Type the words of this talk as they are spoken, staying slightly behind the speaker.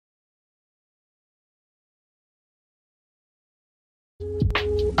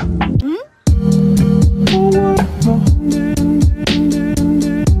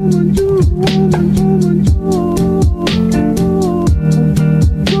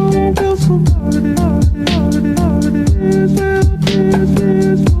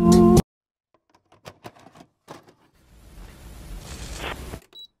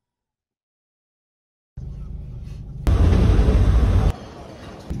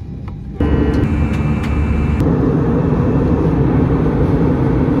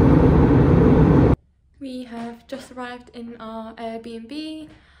arrived in our Airbnb.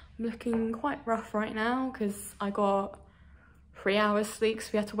 I'm looking quite rough right now because I got 3 hours sleep, so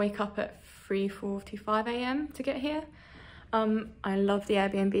we had to wake up at 3:45 AM to get here. I love the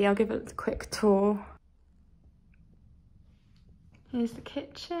Airbnb. I'll give it a quick tour. Here's the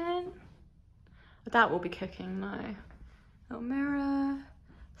kitchen. I doubt we'll be cooking, no. Little mirror,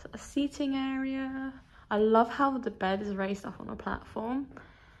 a seating area. I love how the bed is raised up on a platform.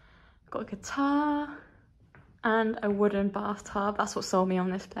 Got a guitar and a wooden bathtub. That's what sold me on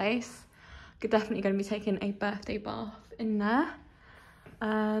this place. Definitely going to be taking a birthday bath in there.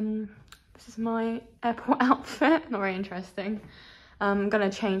 This is my airport outfit. Not very interesting. I'm going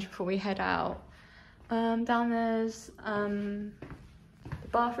to change before we head out. Down there's the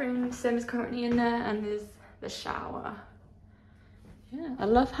bathroom. Sim is currently in there, and there's the shower. Yeah, I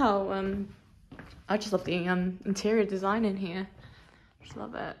love how I just love the interior design in here. Just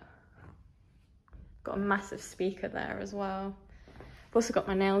love it. Got a massive speaker there as well. I've also got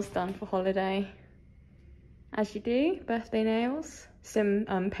my nails done for holiday. As you do, birthday nails. Sim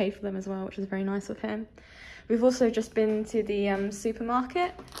paid for them as well, which is very nice of him. We've also just been to the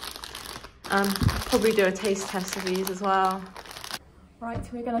supermarket. Probably do a taste test of these as well.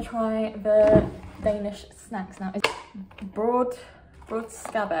 Right, we're gonna try the Danish snacks now. It's broad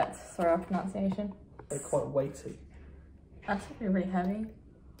scabbet, sorry our pronunciation. They're quite weighty. That's really heavy.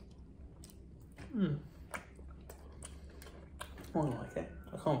 I like it.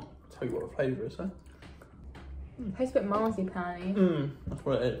 I can't tell you what the flavour is though. Tastes a bit marzipan-y. That's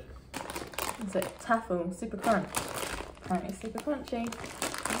what it is. It's like taffel, super crunch. Apparently super crunchy.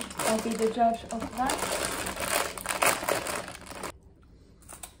 I'll be the judge of that.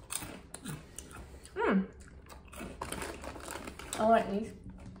 I like these.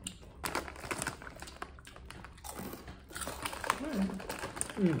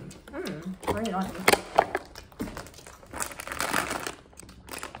 Really like these.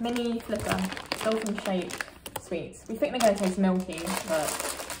 Mini flicker, dolphin shaped sweets. We think they're going to taste milky, but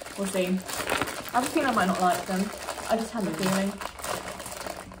we'll see. I have a feeling I might not like them. I just have a feeling.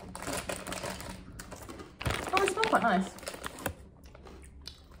 Oh, they smell quite nice.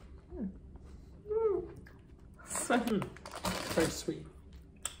 Very sweet.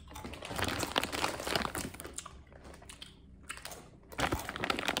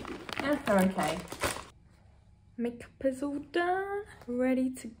 Yeah, they're okay. Makeup is all done,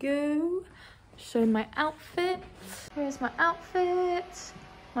 ready to go. Show my outfit. Here's my outfit.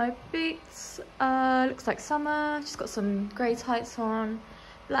 My boots, looks like summer. Just got some grey tights on.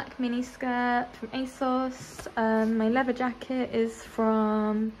 Black mini skirt from ASOS. My leather jacket is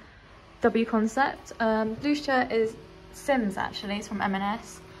from W Concept. Blue shirt is Sims actually, it's from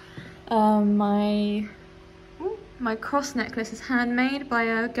M&S. My cross necklace is handmade by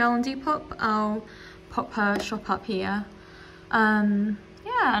a girl on Depop. I'll pop her shop up here. Yeah, and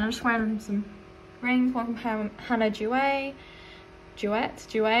I'm just wearing some rings, one from Hannah Jouet,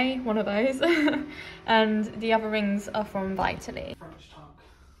 one of those. And the other rings are from Vitally. French tongue.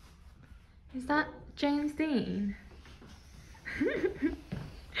 Is that James Dean?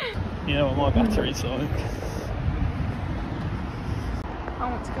 You know what my battery's like. I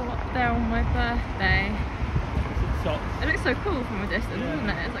want to go up there on my birthday. It looks so cool from a distance, doesn't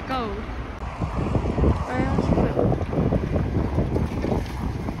it? It's like gold.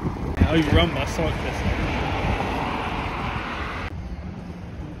 Overrun by cyclists.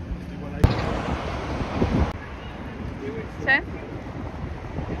 So?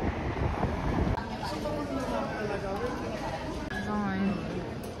 Design.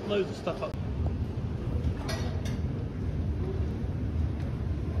 Loads of stuff up.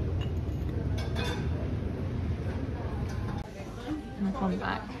 And I'll come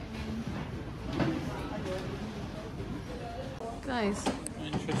back. Guys.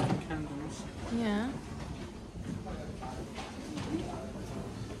 Interesting candles. Yeah.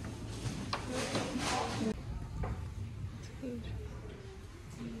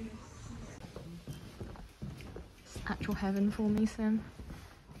 It's actual heaven for me, Sim.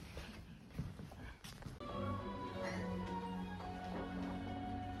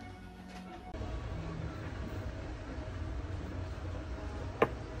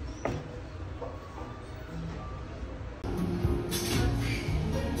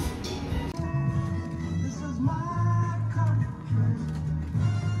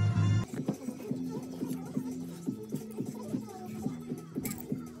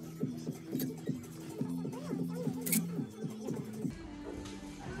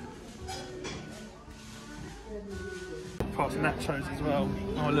 Past nachos as well.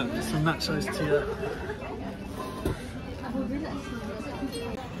 Oh look, there's some nachos to you.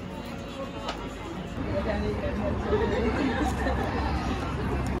 Over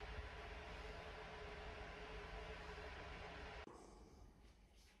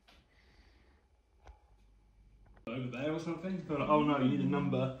there or something? They're like, oh no, you need a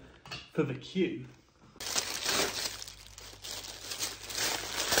number for the queue.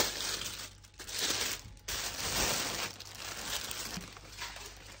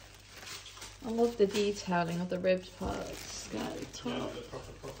 I love the detailing of the ribbed part of the skirt at the top. Yeah, the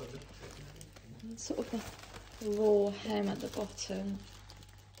proper. And sort of the raw hem at the bottom.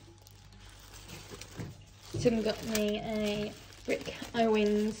 Tim got me a Brick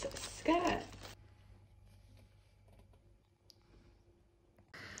Owens skirt.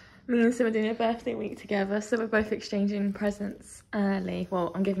 Me and Sim are doing a birthday week together, so we're both exchanging presents early.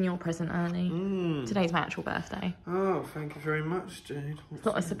 Well, I'm giving your present early. Today's my actual birthday. Oh, thank you very much, Jade. It's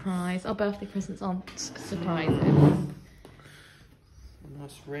not a surprise. Our birthday presents aren't surprising.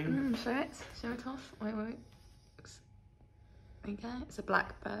 Nice ring. Show it. Show it off. Wait. There you go. It's a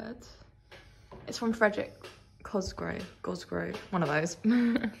blackbird. It's from Frederick Cosgrove. One of those.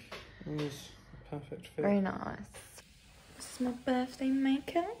 Nice. Perfect fit. Very nice. This is my birthday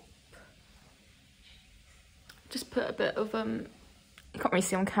makeup. Just put a bit of you can't really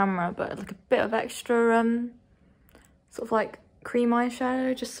see on camera, but like a bit of extra sort of like cream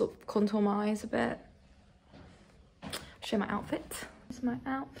eyeshadow, just sort of contour my eyes a bit. Show my outfit. This is my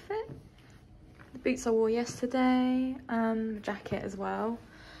outfit. The boots I wore yesterday, jacket as well.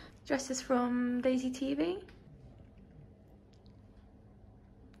 Dress is from Daisy TV.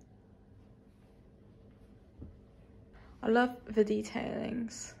 I love the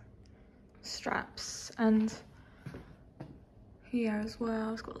detailings, straps, and here as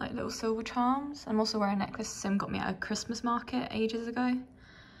well. It's got like little silver charms. I'm also wearing a necklace Sim got me at a Christmas market ages ago,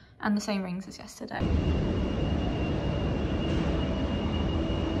 and the same rings as yesterday.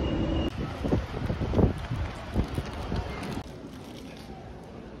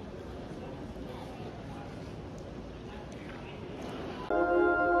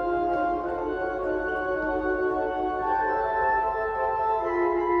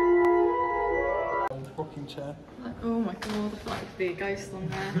 Rocking chair. Like, oh my god, I feel like there could be a ghost on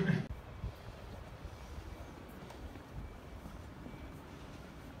there.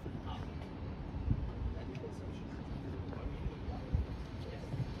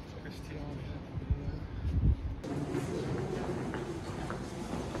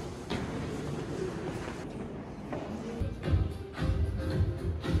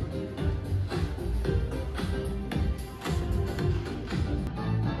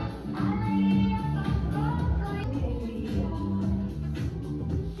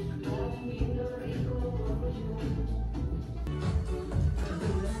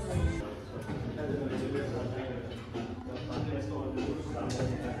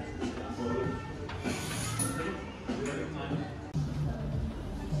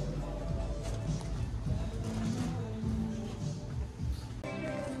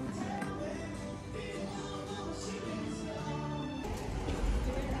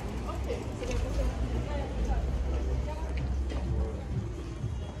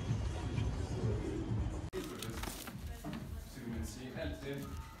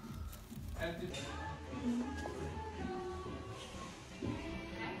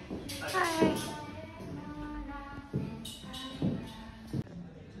 Hi.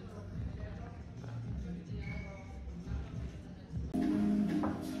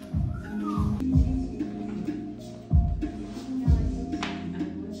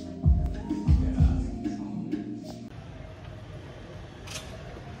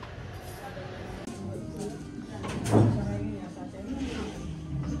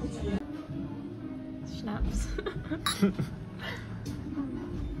 Snaps. Do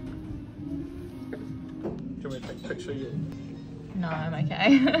you want me to take a picture of you? No, I'm okay.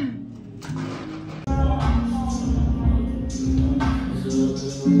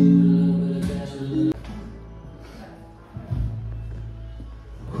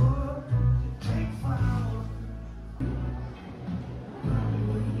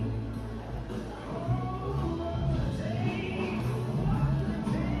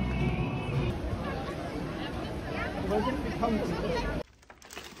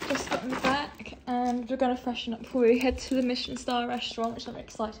 Just gotten back and we're gonna freshen up before we head to the Michelin star restaurant, which I'm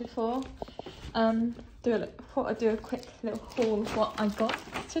excited for. Thought I'd do a quick little haul of what I got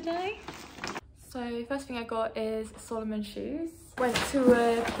today. So first thing I got is Solomon shoes. Went to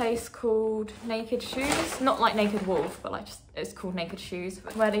a place called Naked Shoes, not like Naked Wolf, but like just it's called Naked Shoes,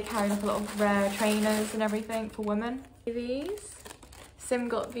 where they carry like a lot of rare trainers and everything for women. These. Sim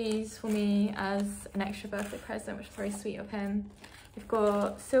got these for me as an extra birthday present, which is very sweet of him. We've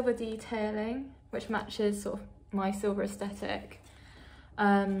got silver detailing which matches sort of my silver aesthetic.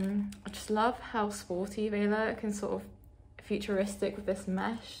 I just love how sporty they look and sort of futuristic with this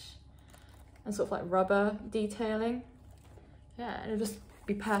mesh and sort of like rubber detailing. Yeah, it'll just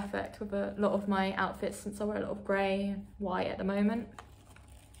be perfect with a lot of my outfits since I wear a lot of grey and white at the moment.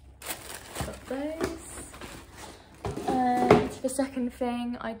 Got those. And the second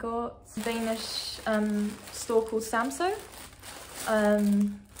thing I got a Danish store called Samso.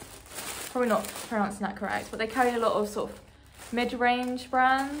 Probably not pronouncing that correct, but they carry a lot of sort of mid-range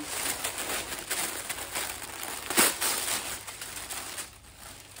brands.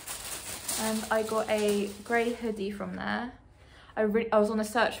 And I got a grey hoodie from there. I was on a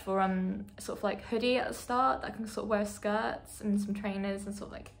search for sort of like hoodie at the start that I can sort of wear skirts and some trainers and sort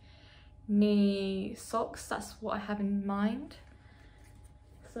of like knee socks. That's what I have in mind.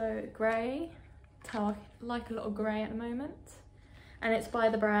 So grey, I like a lot of grey at the moment. And it's by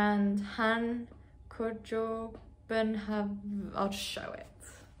the brand Han Kojoben have, I'll just show it.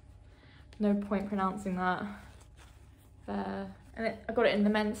 No point pronouncing that. There. And I got it in the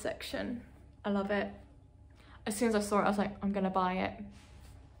men's section. I love it. As soon as I saw it, I was like, I'm gonna buy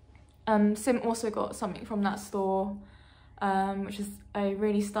it. Sim also got something from that store, which is a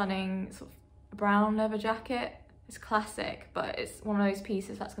really stunning sort of brown leather jacket. It's classic, but it's one of those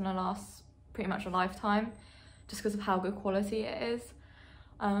pieces that's gonna last pretty much a lifetime, just because of how good quality it is.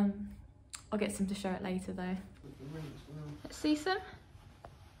 I'll get Sim to show it later though. Let's see Sim.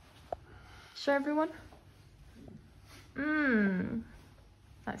 Show everyone.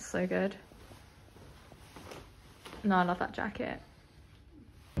 That's so good. No, I love that jacket.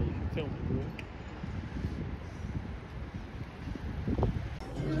 That's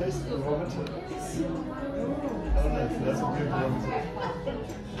a good one.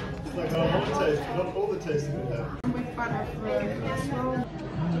 It's like I want to taste, not all the taste of it.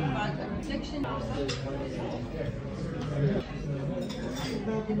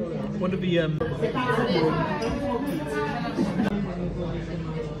 What are the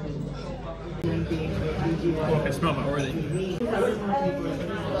Oh, I can smell that already.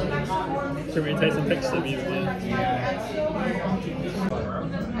 Should we taste some pictures of you?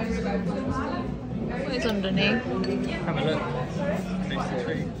 What is underneath? Have a look. Taste the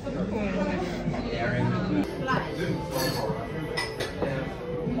tree.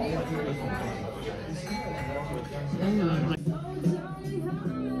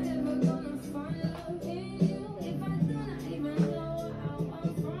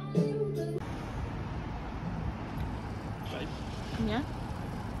 Yeah.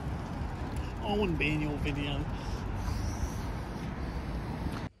 I wouldn't be in your video.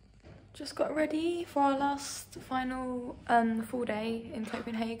 Just got ready for our last final full day in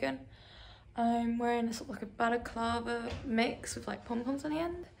Copenhagen. I'm wearing a sort of like a balaclava mix with like pom-poms on the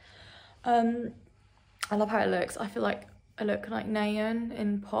end. I love how it looks. I feel like I look like Nayeon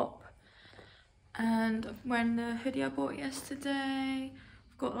in pop. And I'm wearing the hoodie I bought yesterday.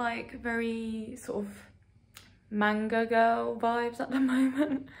 I've got like very sort of manga girl vibes at the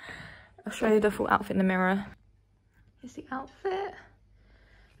moment. I'll show you the full outfit in the mirror. Here's the outfit.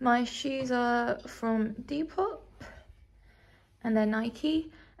 My shoes are from Depop and they're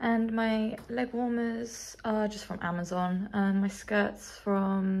Nike, and my leg warmers are just from Amazon, and my skirt's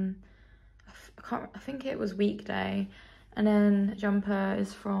from I think it was Weekday, and then the jumper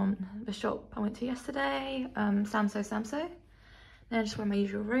is from the shop I went to yesterday, Samso. Then I just wear my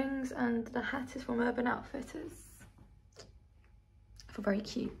usual rings, and the hat is from Urban Outfitters. I feel very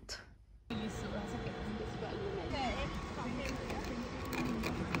cute.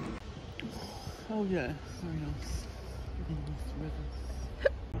 Oh yeah, very nice.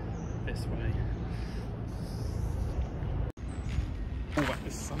 This way. Oh, that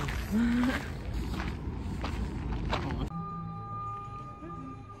is sun.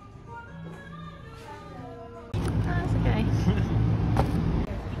 That's okay.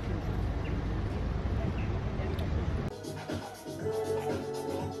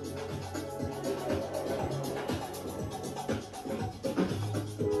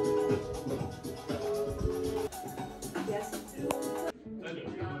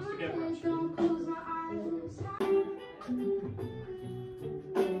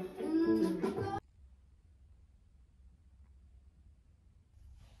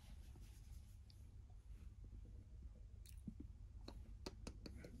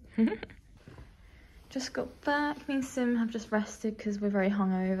 Just got back. Me and Sim have just rested because we're very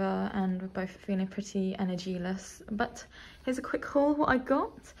hungover and we're both feeling pretty energyless. But here's a quick haul what I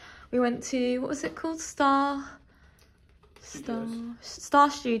got. We went to, what was it called? Star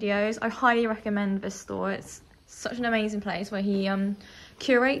Studios. I highly recommend this store. It's such an amazing place where he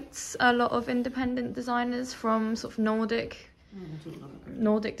curates a lot of independent designers from sort of Nordic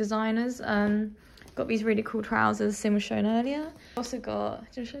designers. Got these really cool trousers Sim was showing earlier. Also got,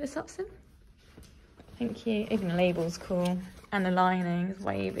 do you want to show this up, Sim? Thank you. Even the label's cool. And the lining is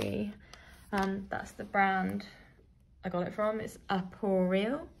wavy. That's the brand I got it from. It's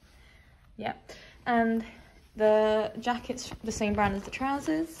Real. Yeah. And the jacket's the same brand as the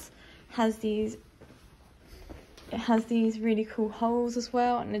trousers. It has these really cool holes as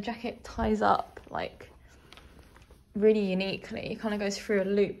well, and the jacket ties up like really uniquely. It kind of goes through a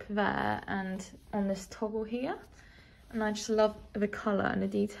loop there and on this toggle here. And I just love the colour and the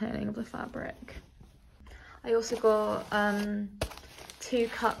detailing of the fabric. I also got 2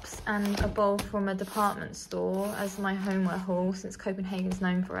 cups and a bowl from a department store as my homeware haul, since Copenhagen's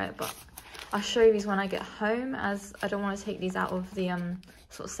known for it, but I'll show you these when I get home, as I don't want to take these out of the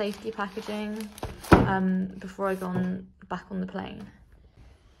sort of safety packaging before I go back on the plane.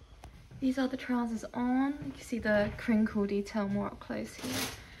 These are the trousers on. You can see the crinkle detail more up close here.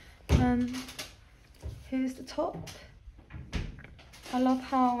 Here's the top. I love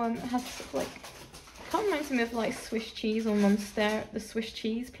how it has sort of like, kind of reminds me of like Swiss cheese or Monster, the Swiss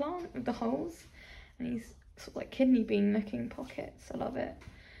cheese plant with the holes, and these sort of like kidney bean looking pockets. I love it.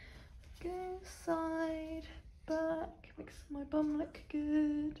 Go side, back, makes my bum look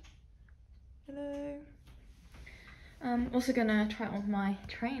good. Hello. I'm also gonna try it on with my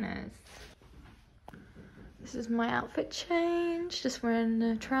trainers. This is my outfit change, just wearing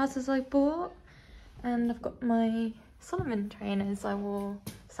the trousers I bought, and I've got my Solomon trainers I wore,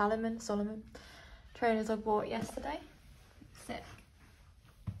 Solomon trainers I bought yesterday. Sick.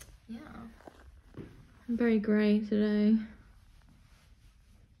 Yeah. I'm very grey today.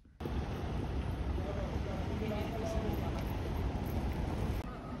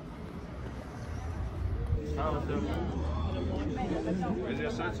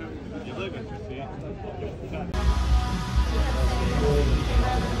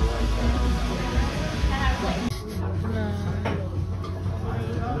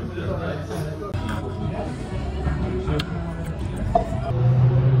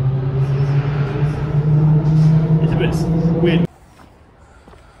 It's a bit weird.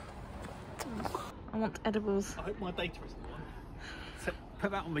 I want edibles. I hope my data isn't the one. So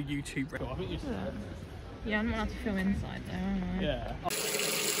put that on the YouTube record. I think it's Yeah, I'm not allowed to film inside though, am I? yeah.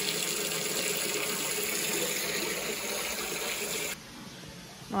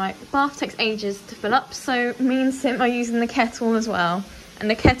 Right, the bath takes ages to fill up, so me and Sim are using the kettle as well. And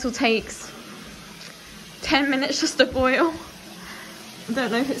the kettle takes 10 minutes just to boil. I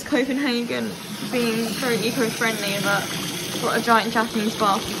don't know if it's Copenhagen being very eco-friendly, but it's got a giant Japanese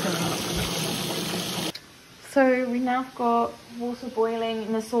bath to fill up. So we now got water boiling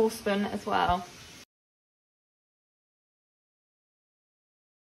in a saucepan as well.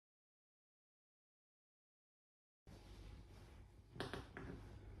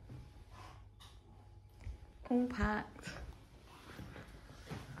 All packed.